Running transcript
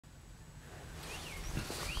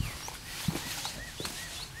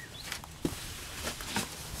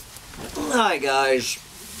Hi guys,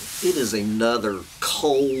 it is another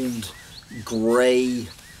cold, gray,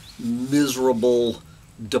 miserable,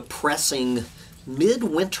 depressing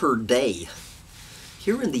midwinter day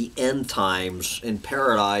here in the end times in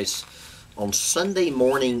paradise on Sunday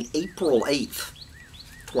morning, April 8th,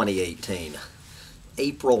 2018.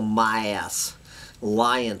 April my ass.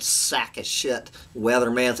 Lying sack of shit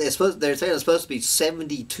weatherman. They're saying it's supposed to be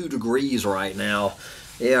 72 degrees right now.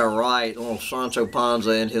 Yeah, right. Little Sancho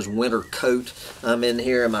Panza in his winter coat. I'm in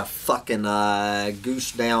here in my fucking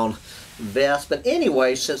goose down vest. But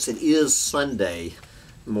anyway, since it is Sunday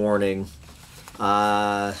morning,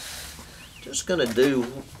 just gonna do,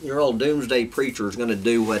 your old doomsday preacher is gonna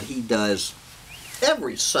do what he does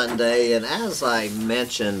every Sunday. And as I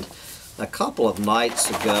mentioned a couple of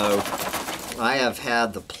nights ago, I have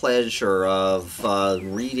had the pleasure of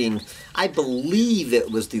reading, I believe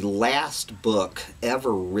it was the last book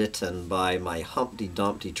ever written by my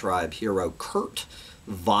Humptydumptytribe hero, Kurt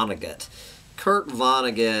Vonnegut. Kurt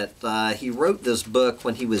Vonnegut, he wrote this book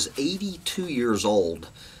when he was 82 years old,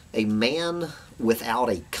 A Man Without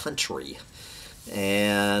a Country.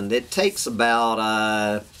 And it takes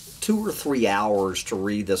about 2 or 3 hours to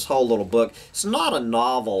read this whole little book. It's not a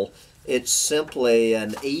novel. It's simply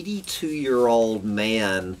an 82-year-old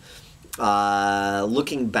man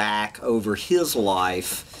looking back over his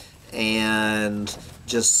life and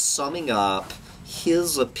just summing up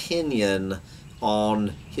his opinion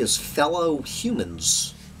on his fellow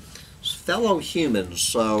humans.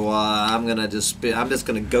 So I'm just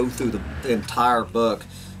gonna go through the entire book,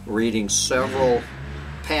 reading several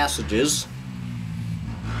passages.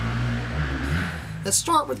 Let's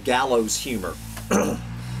start with gallows humor.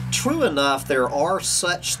 True enough, there are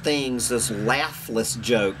such things as laughless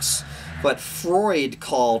jokes, what Freud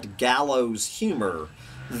called gallows humor.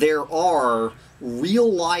 There are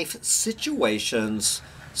real-life situations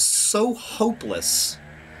so hopeless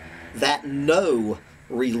that no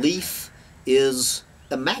relief is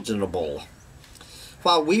imaginable.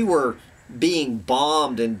 While we were being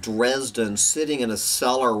bombed in Dresden, sitting in a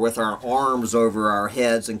cellar with our arms over our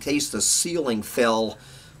heads in case the ceiling fell,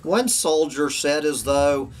 one soldier said as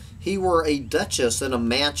though he were a duchess in a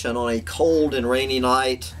mansion on a cold and rainy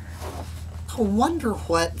night, "I wonder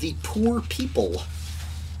what the poor people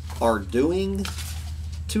are doing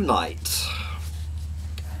tonight."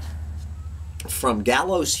 From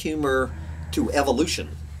gallows humor to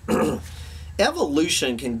evolution.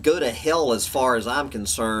 Evolution can go to hell as far as I'm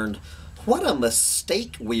concerned. What a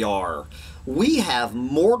mistake we are. We have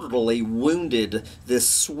mortally wounded this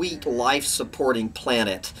sweet life-supporting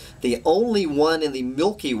planet, the only one in the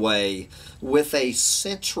Milky Way with a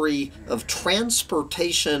century of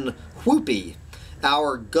transportation whoopee.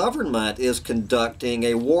 Our government is conducting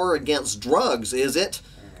a war against drugs, is it?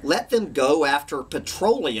 Let them go after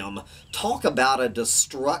petroleum. Talk about a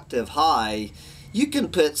destructive high. You can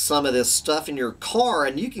put some of this stuff in your car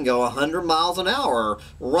and you can go 100 miles an hour,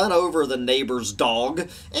 run over the neighbor's dog,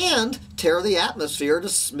 and tear the atmosphere to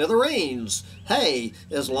smithereens. Hey,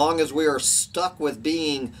 as long as we are stuck with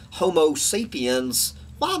being Homo sapiens,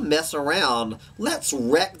 why mess around? Let's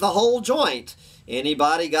wreck the whole joint.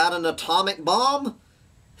 Anybody got an atomic bomb?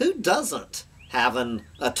 Who doesn't have an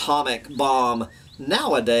atomic bomb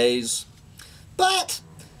nowadays? But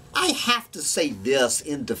I have to say this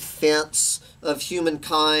in defense of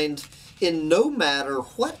humankind. In no matter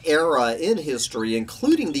what era in history,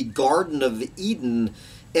 including the Garden of Eden,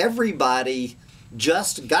 everybody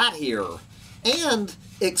just got here. And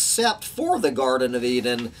except for the Garden of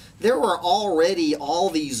Eden, there were already all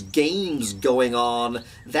these games going on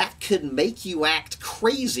that could make you act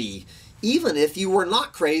crazy, even if you were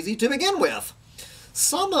not crazy to begin with.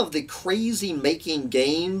 Some of the crazy-making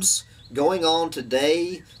games going on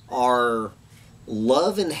today are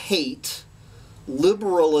love and hate,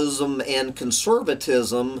 liberalism and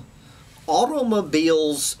conservatism,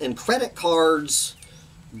 automobiles and credit cards,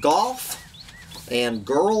 golf, and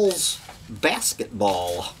girls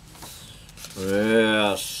basketball.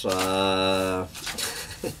 Yes.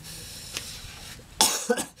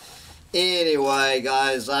 Anyway,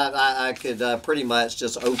 guys, I could pretty much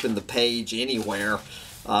just open the page anywhere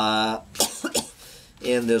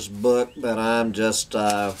in this book, but I'm just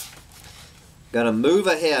gonna move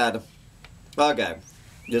ahead. Okay,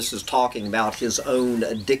 this is talking about his own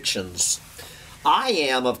addictions. I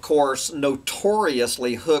am, of course,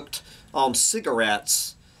 notoriously hooked on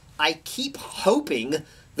cigarettes. I keep hoping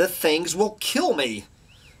that things will kill me.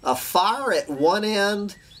 A fire at one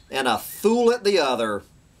end and a fool at the other.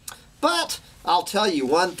 But I'll tell you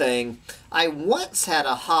one thing. I once had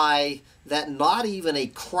a high that not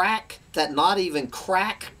even crack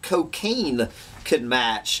cocaine could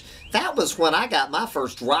match. That was when I got my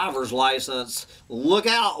first driver's license. Look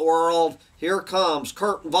out, world. Here comes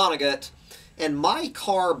Kurt Vonnegut. And my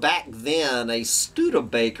car back then, a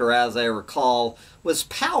Studebaker as I recall, was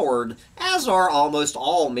powered, as are almost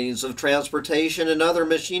all means of transportation and other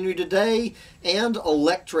machinery today, and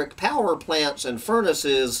electric power plants and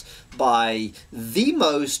furnaces, by the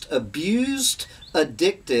most abused,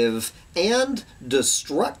 addictive, and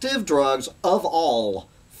destructive drugs of all,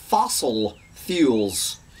 fossil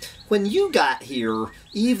fuels. When you got here,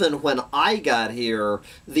 even when I got here,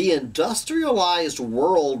 the industrialized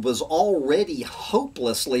world was already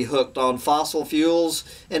hopelessly hooked on fossil fuels,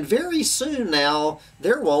 and very soon now,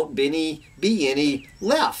 there won't be any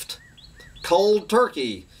left. Cold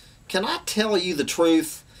turkey. Can I tell you the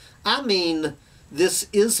truth? I mean, this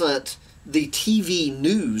isn't the TV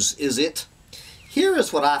news, is it? Here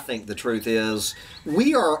is what I think the truth is.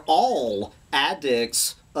 We are all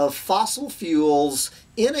addicts of fossil fuels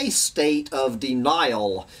in a state of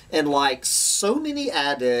denial, and like so many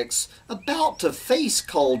addicts about to face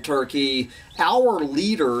cold turkey, our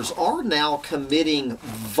leaders are now committing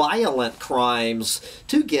violent crimes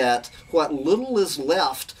to get what little is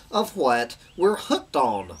left of what we're hooked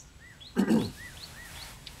on.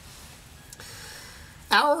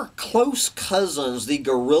 Our close cousins, the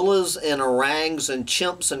gorillas and orangs and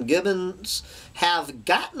chimps and gibbons, have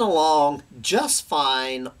gotten along just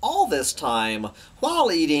fine all this time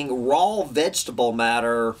while eating raw vegetable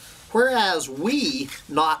matter, whereas we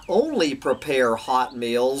not only prepare hot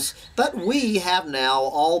meals, but we have now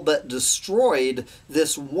all but destroyed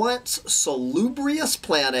this once salubrious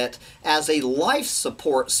planet as a life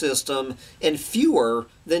support system in fewer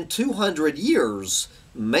than 200 years.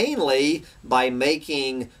 Mainly by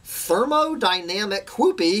making thermodynamic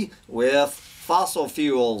whoopee with fossil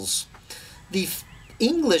fuels. The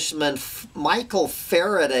Englishman Michael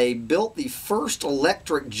Faraday built the first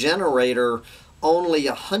electric generator only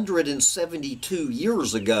 172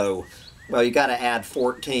 years ago. Well, you got to add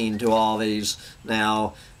 14 to all these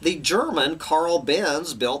now. The German Carl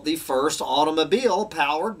Benz built the first automobile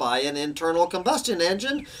powered by an internal combustion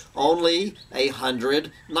engine only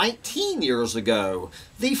 119 years ago.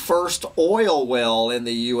 The first oil well in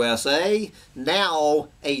the USA, now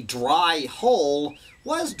a dry hole,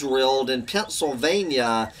 was drilled in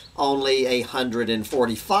Pennsylvania only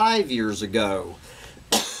 145 years ago.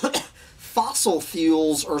 Fossil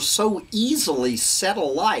fuels are so easily set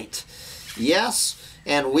alight. Yes,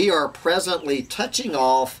 and we are presently touching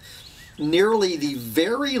off nearly the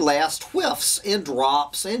very last whiffs and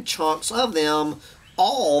drops and chunks of them.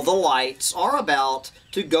 All the lights are about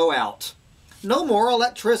to go out. No more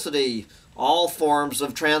electricity. All forms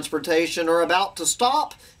of transportation are about to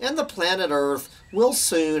stop, and the planet Earth will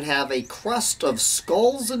soon have a crust of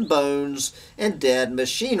skulls and bones and dead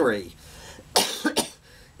machinery.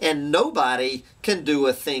 And nobody can do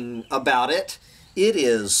a thing about it. It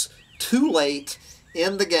is too late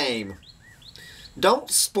in the game. Don't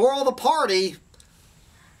spoil the party.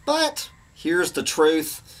 But here's the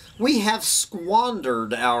truth. We have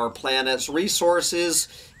squandered our planet's resources,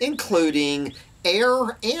 including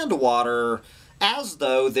air and water, as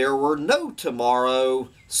though there were no tomorrow.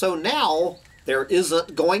 So now there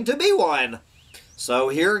isn't going to be one. So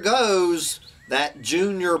here goes that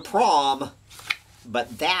junior prom.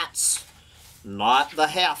 But that's not the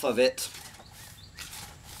half of it.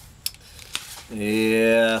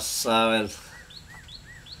 Yes,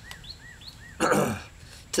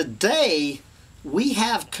 today we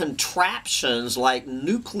have contraptions like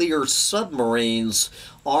nuclear submarines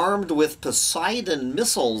armed with Poseidon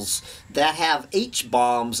missiles that have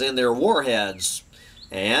H-bombs in their warheads.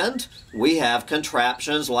 And we have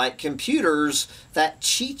contraptions like computers that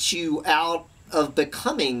cheat you out of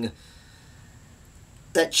becoming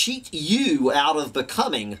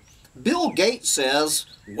Bill Gates says,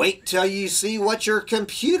 wait till you see what your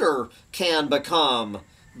computer can become.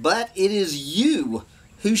 But it is you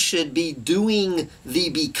who should be doing the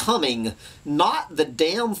becoming, not the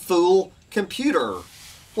damn fool computer.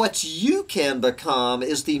 What you can become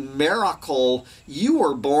is the miracle you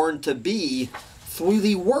were born to be through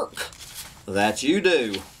the work that you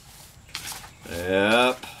do.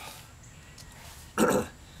 Yep.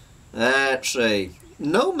 Let's see.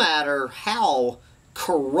 No matter how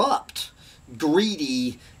corrupt,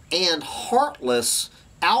 greedy, and heartless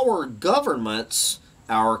our governments,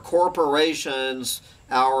 our corporations,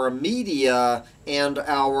 our media, and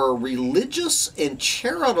our religious and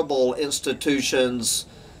charitable institutions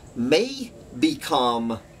may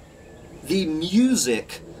become, the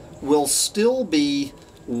music will still be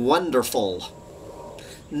wonderful.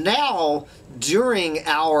 Now, during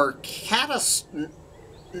our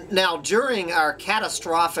Now, during our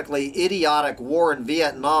catastrophically idiotic war in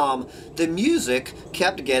Vietnam, the music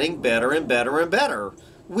kept getting better and better and better.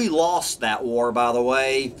 We lost that war, by the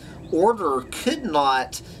way. Order could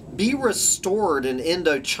not be restored in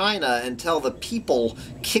Indochina until the people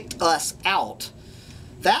kicked us out.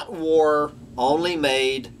 That war only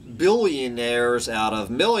made billionaires out of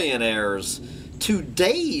millionaires.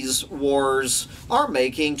 Today's wars are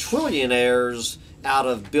making trillionaires out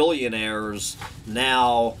of billionaires.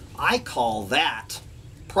 Now, I call that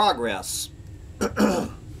progress.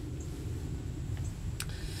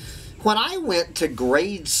 When I went to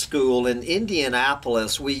grade school in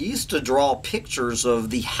Indianapolis, we used to draw pictures of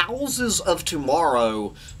the houses of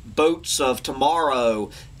tomorrow, boats of tomorrow,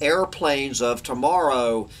 airplanes of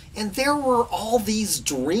tomorrow, and there were all these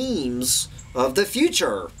dreams of the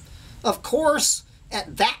future. Of course,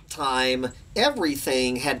 at that time,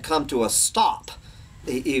 everything had come to a stop.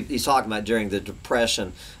 He's talking about during the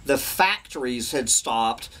Depression. The factories had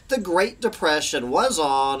stopped, the Great Depression was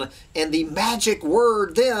on, and the magic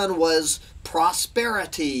word then was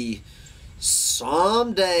prosperity.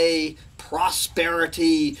 Someday,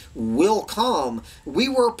 prosperity will come. We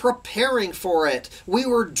were preparing for it. We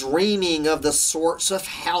were dreaming of the sorts of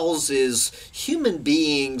houses human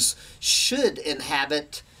beings should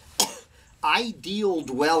inhabit, ideal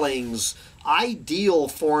dwellings, ideal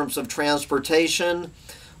forms of transportation.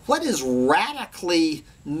 What is radically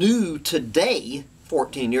new today,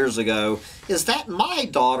 14 years ago, is that my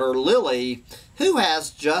daughter Lily, who has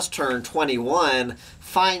just turned 21,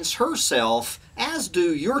 finds herself, as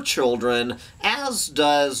do your children, as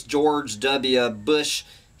does George W. Bush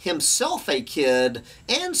himself a kid,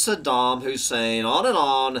 and Saddam Hussein, on and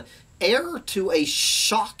on, heir to a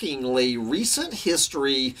shockingly recent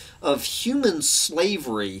history of human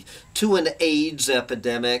slavery, to an AIDS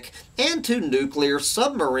epidemic, and to nuclear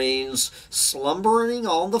submarines slumbering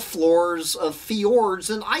on the floors of fjords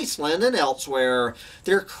in Iceland and elsewhere,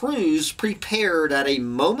 their crews prepared at a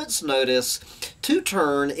moment's notice to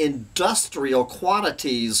turn industrial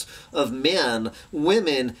quantities of men,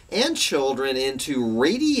 women, and children into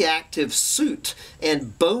radioactive soot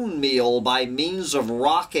and bone meal by means of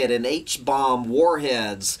rocket and H-bomb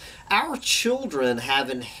warheads. Our children have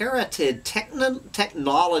inherited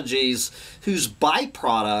technologies whose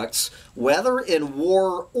byproducts, whether in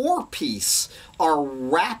war or peace, are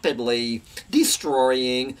rapidly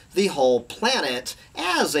destroying the whole planet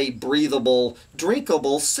as a breathable,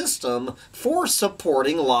 drinkable system for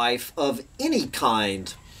supporting life of any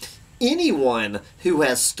kind. Anyone who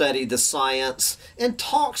has studied the science and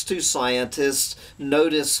talks to scientists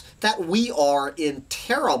notice that we are in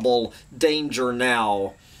terrible danger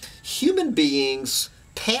now. Human beings,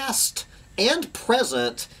 past and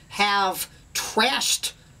present, have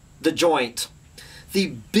trashed the joint.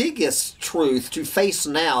 The biggest truth to face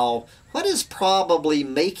now, what is probably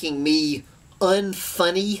making me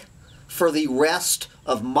unfunny for the rest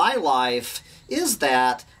of my life, is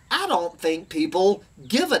that I don't think people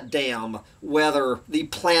give a damn whether the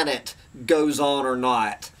planet goes on or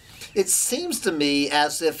not. It seems to me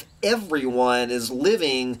as if everyone is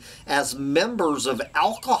living as members of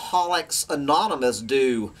Alcoholics Anonymous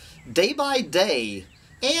do, day by day,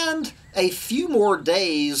 and a few more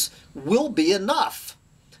days will be enough.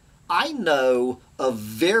 I know of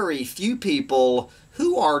very few people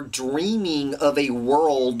who are dreaming of a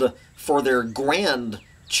world for their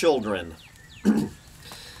grandchildren.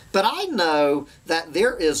 But I know that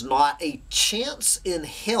there is not a chance in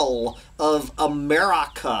hell of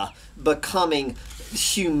America becoming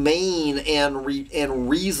humane and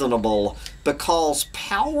reasonable, because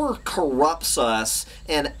power corrupts us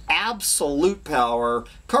and absolute power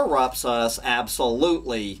corrupts us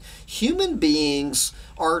absolutely. Human beings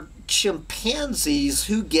are chimpanzees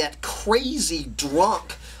who get crazy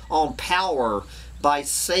drunk on power by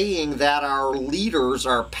saying that our leaders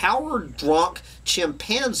are power-drunk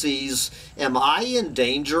chimpanzees. Am I in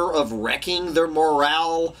danger of wrecking the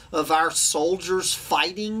morale of our soldiers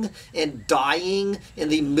fighting and dying in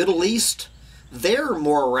the Middle East? Their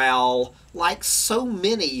morale, like so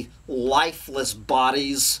many lifeless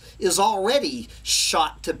bodies, is already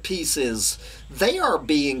shot to pieces. They are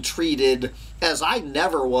being treated, as I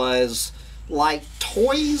never was, like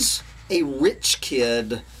toys a rich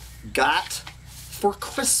kid got for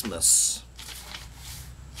Christmas.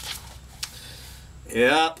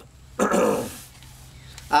 Yep.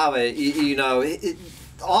 I mean, you know,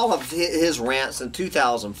 all of his rants in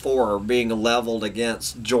 2004 are being leveled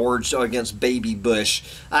against baby Bush.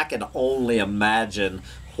 I can only imagine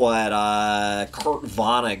what Kurt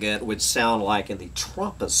Vonnegut would sound like in the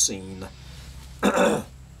Trumpist scene.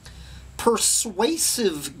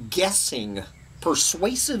 Persuasive guessing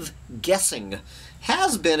Persuasive guessing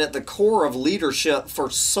has been at the core of leadership for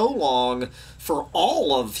so long, for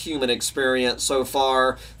all of human experience so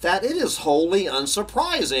far, that it is wholly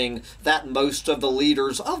unsurprising that most of the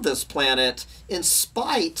leaders of this planet, in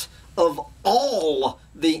spite of all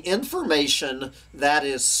the information that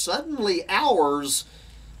is suddenly ours,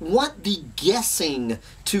 want the guessing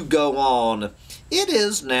to go on. It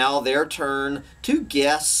is now their turn to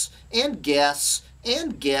guess and guess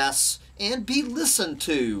and guess and be listened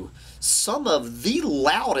to. Some of the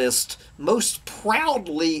loudest, most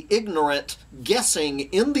proudly ignorant guessing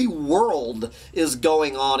in the world is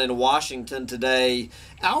going on in Washington today.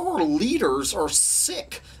 Our leaders are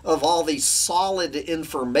sick of all the solid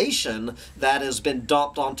information that has been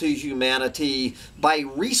dumped onto humanity by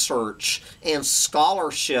research and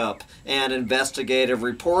scholarship and investigative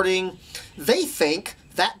reporting. They think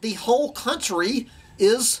that the whole country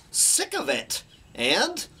is sick of it,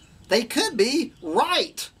 and they could be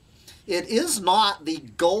right. It is not the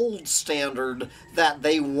gold standard that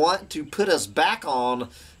they want to put us back on.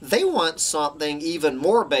 They want something even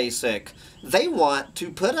more basic. They want to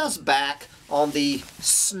put us back on the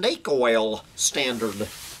snake oil standard.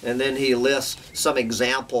 And then he lists some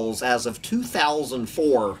examples as of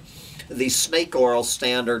 2004, the snake oil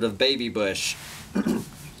standard of Baby Bush.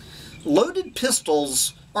 Loaded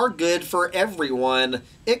pistols are good for everyone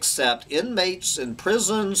except inmates in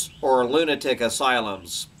prisons or lunatic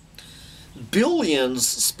asylums. Billions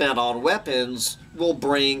spent on weapons will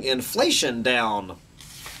bring inflation down.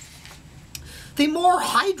 The more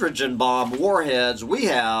hydrogen bomb warheads we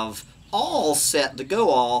have, all set to go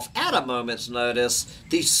off at a moment's notice,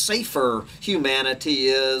 the safer humanity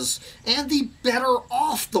is, and the better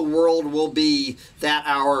off the world will be that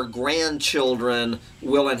our grandchildren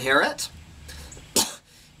will inherit.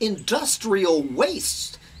 Industrial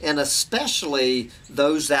waste, and especially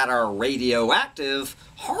those that are radioactive,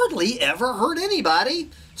 hardly ever hurt anybody,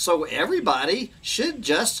 so everybody should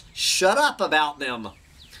just shut up about them.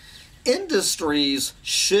 Industries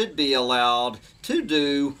should be allowed to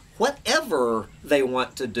do whatever they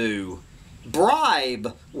want to do.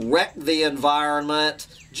 Bribe, wreck the environment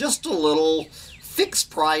just a little, fix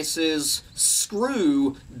prices,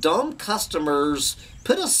 screw dumb customers,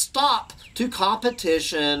 put a stop to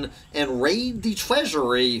competition, and raid the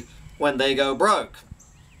treasury when they go broke.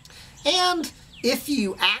 And if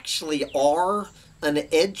you actually are an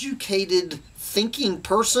educated, thinking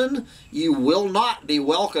person, you will not be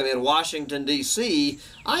welcome in Washington, D.C.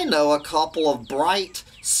 I know a couple of bright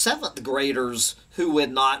 7th graders who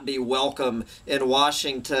would not be welcome in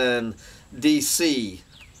Washington, D.C.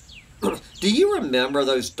 Do you remember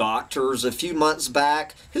those doctors a few months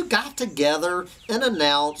back who got together and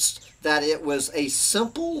announced that it was a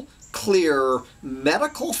simple, clear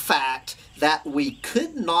medical fact that we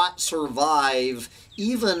could not survive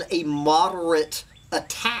even a moderate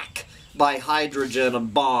attack by hydrogen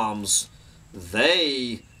bombs?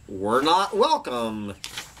 They were not welcome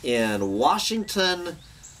in Washington,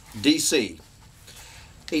 D.C.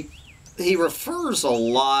 He refers a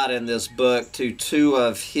lot in this book to two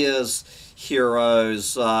of his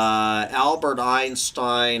heroes, Albert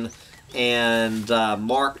Einstein and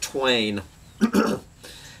Mark Twain.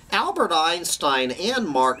 Albert Einstein and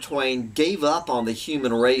Mark Twain gave up on the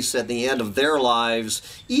human race at the end of their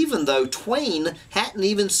lives, even though Twain hadn't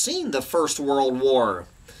even seen the First World War.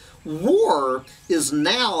 War is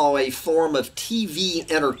now a form of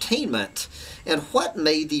TV entertainment, and what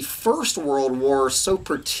made the First World War so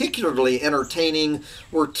particularly entertaining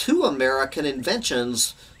were two American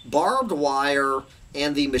inventions, barbed wire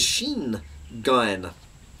and the machine gun.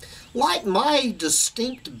 Like my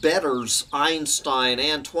distinct betters, Einstein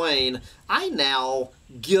and Twain, I now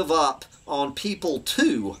give up on people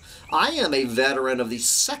too. I am a veteran of the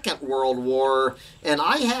Second World War, and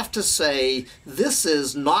I have to say this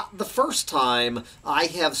is not the first time I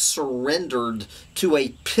have surrendered to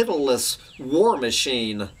a pitiless war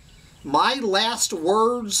machine. My last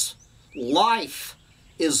words: life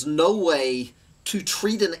is no way to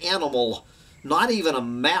treat an animal, not even a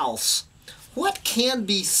mouse. What can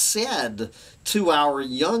be said to our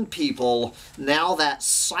young people now that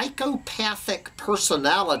psychopathic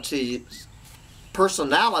personalities,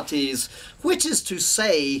 which is to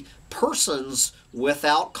say persons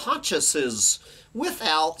without consciences,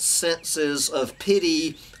 without senses of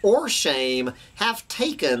pity or shame, have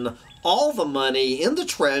taken all the money in the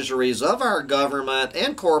treasuries of our government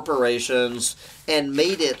and corporations and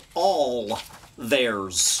made it all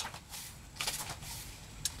theirs?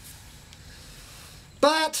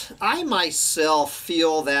 But I myself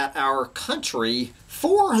feel that our country,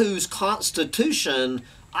 for whose Constitution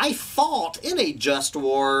I fought in a just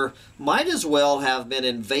war might as well have been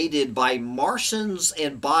invaded by Martians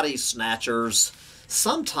and body snatchers.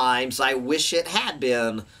 Sometimes I wish it had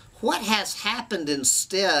been. What has happened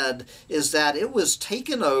instead is that it was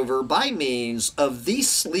taken over by means of the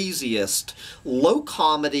sleaziest,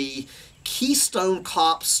 low-comedy, Keystone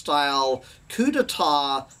Cop-style coup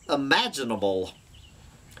d'etat imaginable.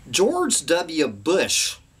 George W.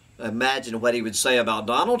 Bush, imagine what he would say about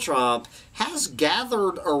Donald Trump, has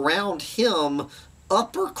gathered around him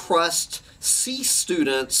upper-crust C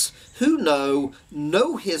students who know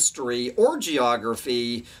no history or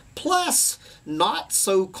geography, plus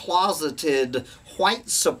not-so-closeted white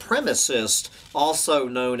supremacists, also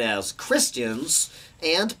known as Christians,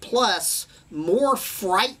 and plus more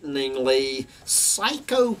frighteningly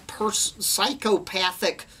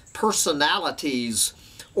psychopathic personalities,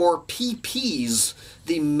 or PPs,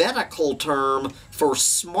 the medical term for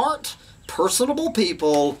smart, personable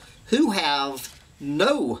people who have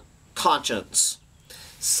no conscience.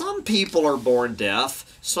 Some people are born deaf,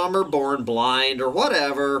 some are born blind, or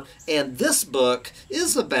whatever, and this book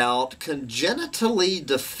is about congenitally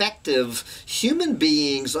defective human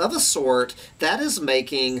beings of a sort that is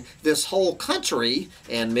making this whole country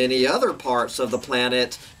and many other parts of the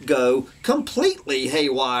planet go completely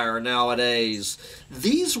haywire nowadays.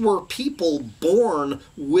 These were people born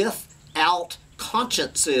without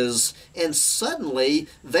consciences, and suddenly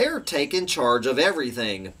they're taking charge of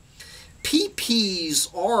everything.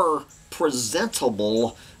 PPs are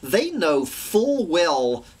presentable. They know full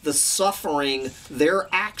well the suffering their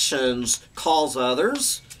actions cause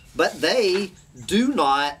others, but they do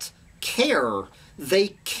not care. They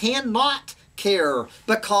cannot care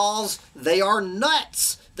because they are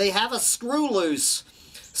nuts. They have a screw loose.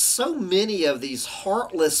 So many of these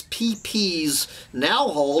heartless PPs now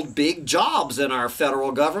hold big jobs in our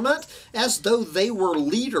federal government as though they were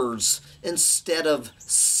leaders instead of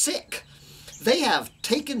sick. They have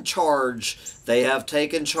taken charge. They have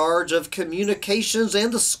taken charge of communications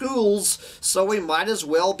and the schools, so we might as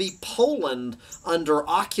well be Poland under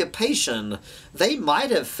occupation. They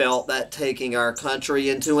might have felt that taking our country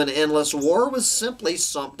into an endless war was simply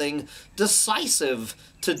something decisive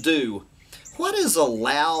to do. What has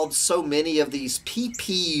allowed so many of these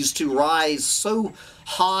PPs to rise so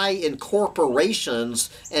high in corporations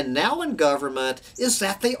and now in government is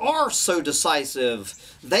that they are so decisive.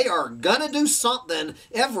 They are gonna do something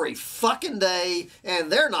every fucking day,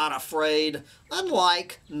 and they're not afraid.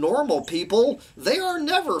 Unlike normal people, they are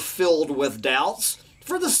never filled with doubts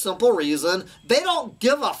for the simple reason they don't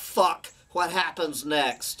give a fuck what happens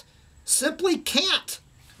next. Simply can't.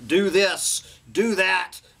 Do this, do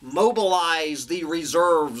that, mobilize the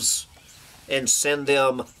reserves and send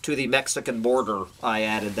them to the Mexican border. I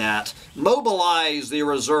added that. Mobilize the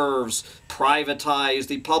reserves, privatize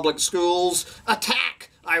the public schools, attack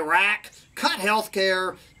Iraq, cut health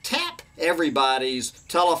care, tap everybody's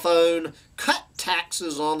telephone, cut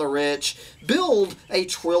taxes on the rich, build a $1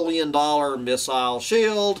 trillion missile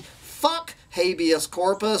shield, fuck habeas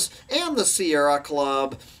corpus and the Sierra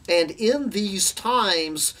Club, and in these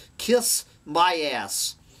times, kiss my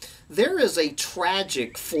ass. There is a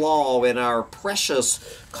tragic flaw in our precious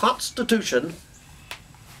Constitution,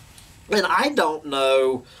 and I don't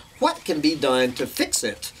know what can be done to fix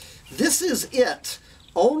it. This is it.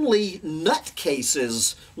 Only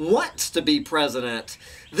nutcases want to be president.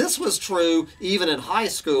 This was true even in high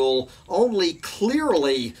school. Only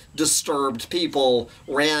clearly disturbed people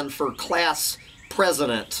ran for class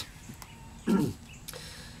president.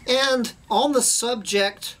 And on the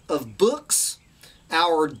subject of books,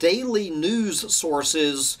 our daily news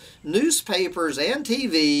sources, newspapers and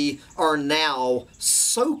TV, are now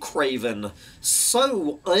so craven,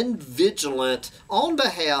 so unvigilant on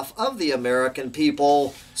behalf of the American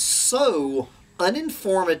people, so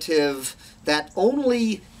uninformative that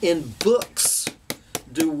only in books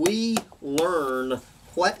do we learn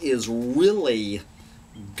what is really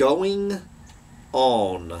going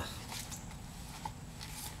on.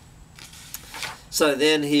 So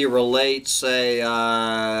then he relates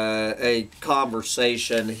a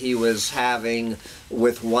conversation he was having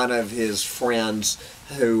with one of his friends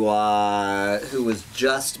who was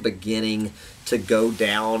just beginning to go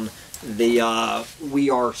down the we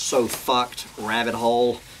are so fucked rabbit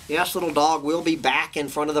hole. Yes, little dog, we'll be back in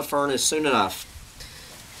front of the furnace soon enough.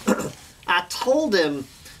 I told him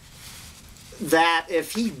that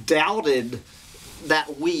if he doubted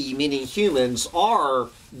that we, meaning humans, are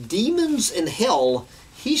demons in hell,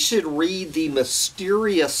 he should read The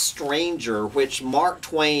Mysterious Stranger, which Mark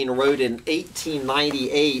Twain wrote in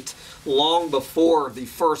 1898, long before the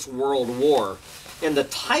First World War. And the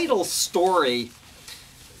title story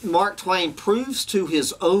Mark Twain proves to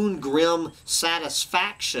his own grim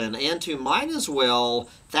satisfaction and to mine as well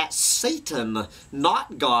that Satan,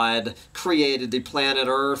 not God, created the planet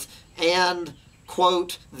Earth and,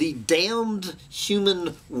 quote, the damned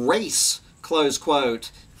human race, close quote.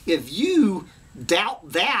 If you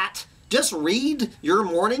doubt that, just read your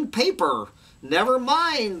morning paper. Never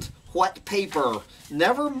mind what paper.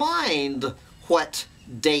 Never mind what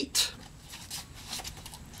date.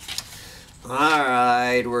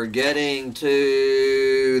 Alright, we're getting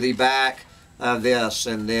to the back of this,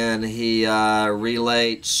 and then he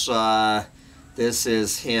relates, this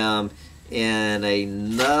is him in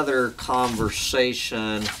another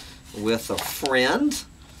conversation with a friend,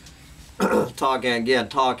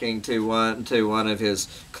 talking to one of his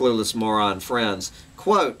clueless moron friends.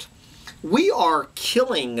 Quote, "We are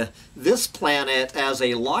killing this planet as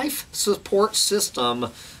a life support system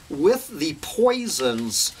with the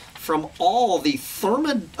poisons from all the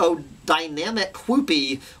thermodynamic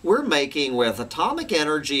whoopee we're making with atomic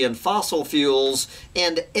energy and fossil fuels,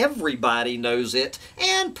 and everybody knows it,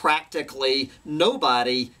 and practically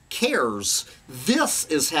nobody cares. This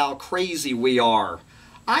is how crazy we are.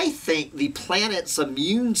 I think the planet's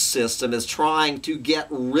immune system is trying to get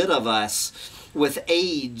rid of us with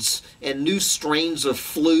AIDS and new strains of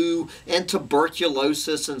flu and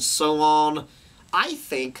tuberculosis and so on. I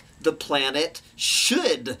think the planet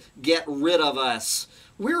should get rid of us.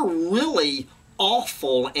 We're really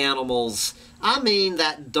awful animals. I mean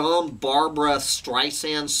that dumb Barbara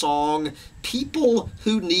Streisand song, 'People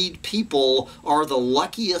who need people are the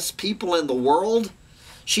luckiest people in the world.'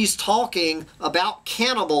 She's talking about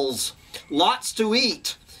cannibals. Lots to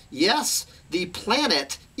eat. Yes, the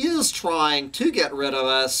planet is trying to get rid of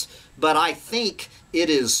us, but I think it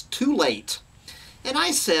is too late." And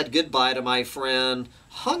I said goodbye to my friend,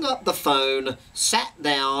 hung up the phone, sat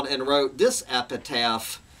down, and wrote this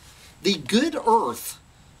epitaph: "The good earth,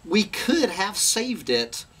 we could have saved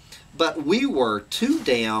it, but we were too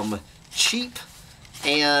damn cheap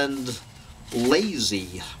and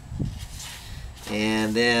lazy."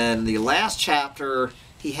 And then the last chapter,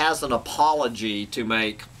 he has an apology to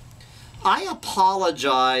make. "I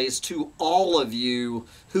apologize to all of you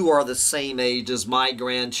who are the same age as my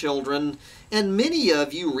grandchildren, and many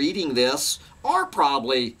of you reading this are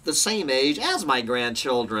probably the same age as my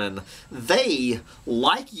grandchildren. They,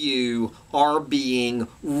 like you, are being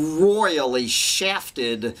royally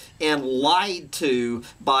shafted and lied to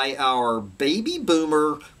by our baby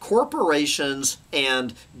boomer corporations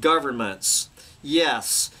and governments.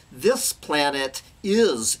 Yes, this planet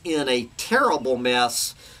is in a terrible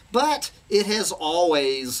mess, but it has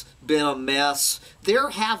always been a mess. There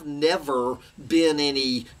have never been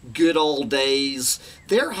any good old days.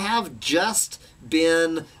 There have just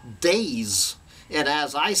been days. And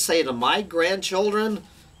as I say to my grandchildren,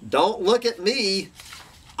 don't look at me.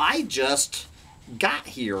 I just got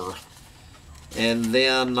here." And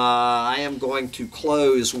then I am going to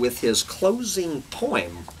close with his closing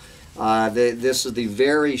poem. This is the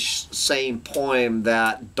very same poem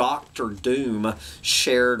that Dr. Doom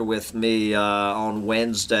shared with me on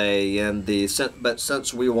Wednesday, but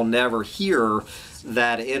since we will never hear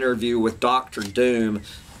that interview with Dr. Doom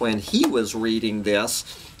when he was reading this,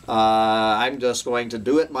 I'm just going to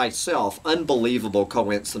do it myself. Unbelievable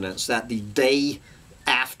coincidence that the day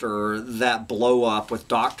after that blow up with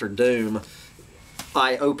Dr. Doom,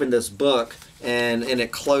 I opened this book and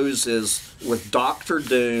it closes with Dr.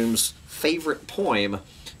 Doom's favorite poem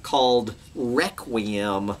called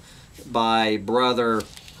Requiem by brother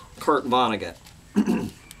Kurt Vonnegut.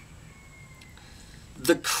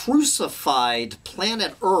 "The crucified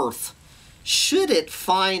planet Earth, should it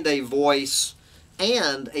find a voice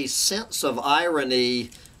and a sense of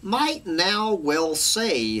irony, might now well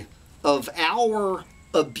say of our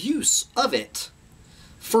abuse of it,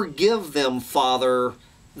 'Forgive them, Father,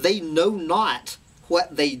 they know not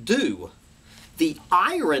what they do.' The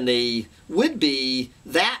irony would be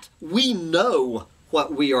that we know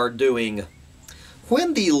what we are doing.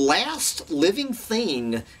 When the last living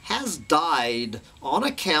thing has died on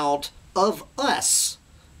account of us,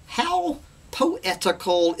 how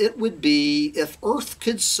poetical it would be if Earth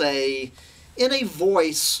could say, in a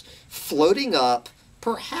voice floating up,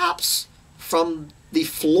 perhaps from the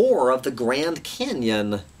floor of the Grand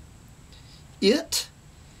Canyon, 'It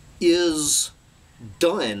is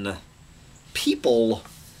done. People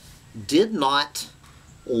did not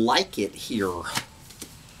like it here.'"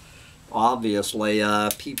 Obviously,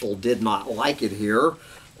 people did not like it here,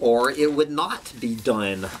 or it would not be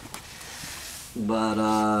done.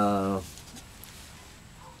 But,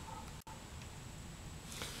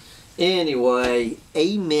 anyway,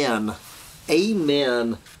 amen.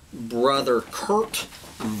 Amen, Brother Kurt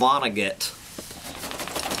Vonnegut.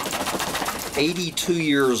 82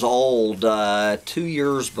 years old, 2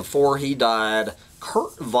 years before he died.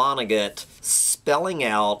 Kurt Vonnegut spelling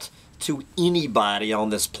out to anybody on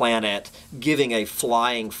this planet, giving a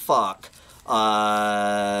flying fuck,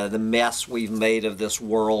 the mess we've made of this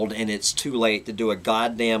world, and it's too late to do a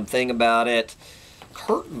goddamn thing about it.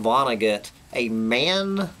 Kurt Vonnegut, a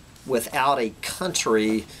man without a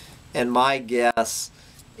country, and my guess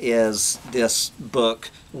is this book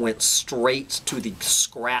went straight to the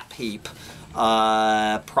scrap heap.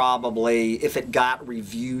 Probably, if it got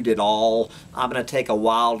reviewed at all, I'm going to take a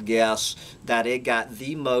wild guess that it got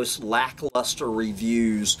the most lackluster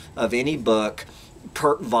reviews of any book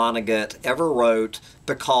Kurt Vonnegut ever wrote,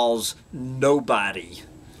 because nobody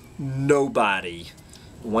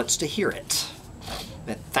wants to hear it.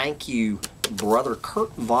 And thank you, Brother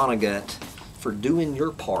Kurt Vonnegut, for doing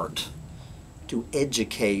your part to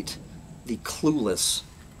educate the clueless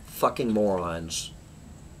fucking morons.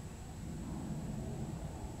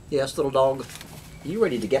 Yes, little dog? You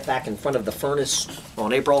ready to get back in front of the furnace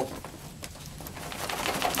on April?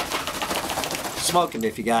 Smoke him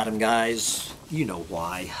if you got him, guys. You know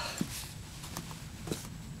why.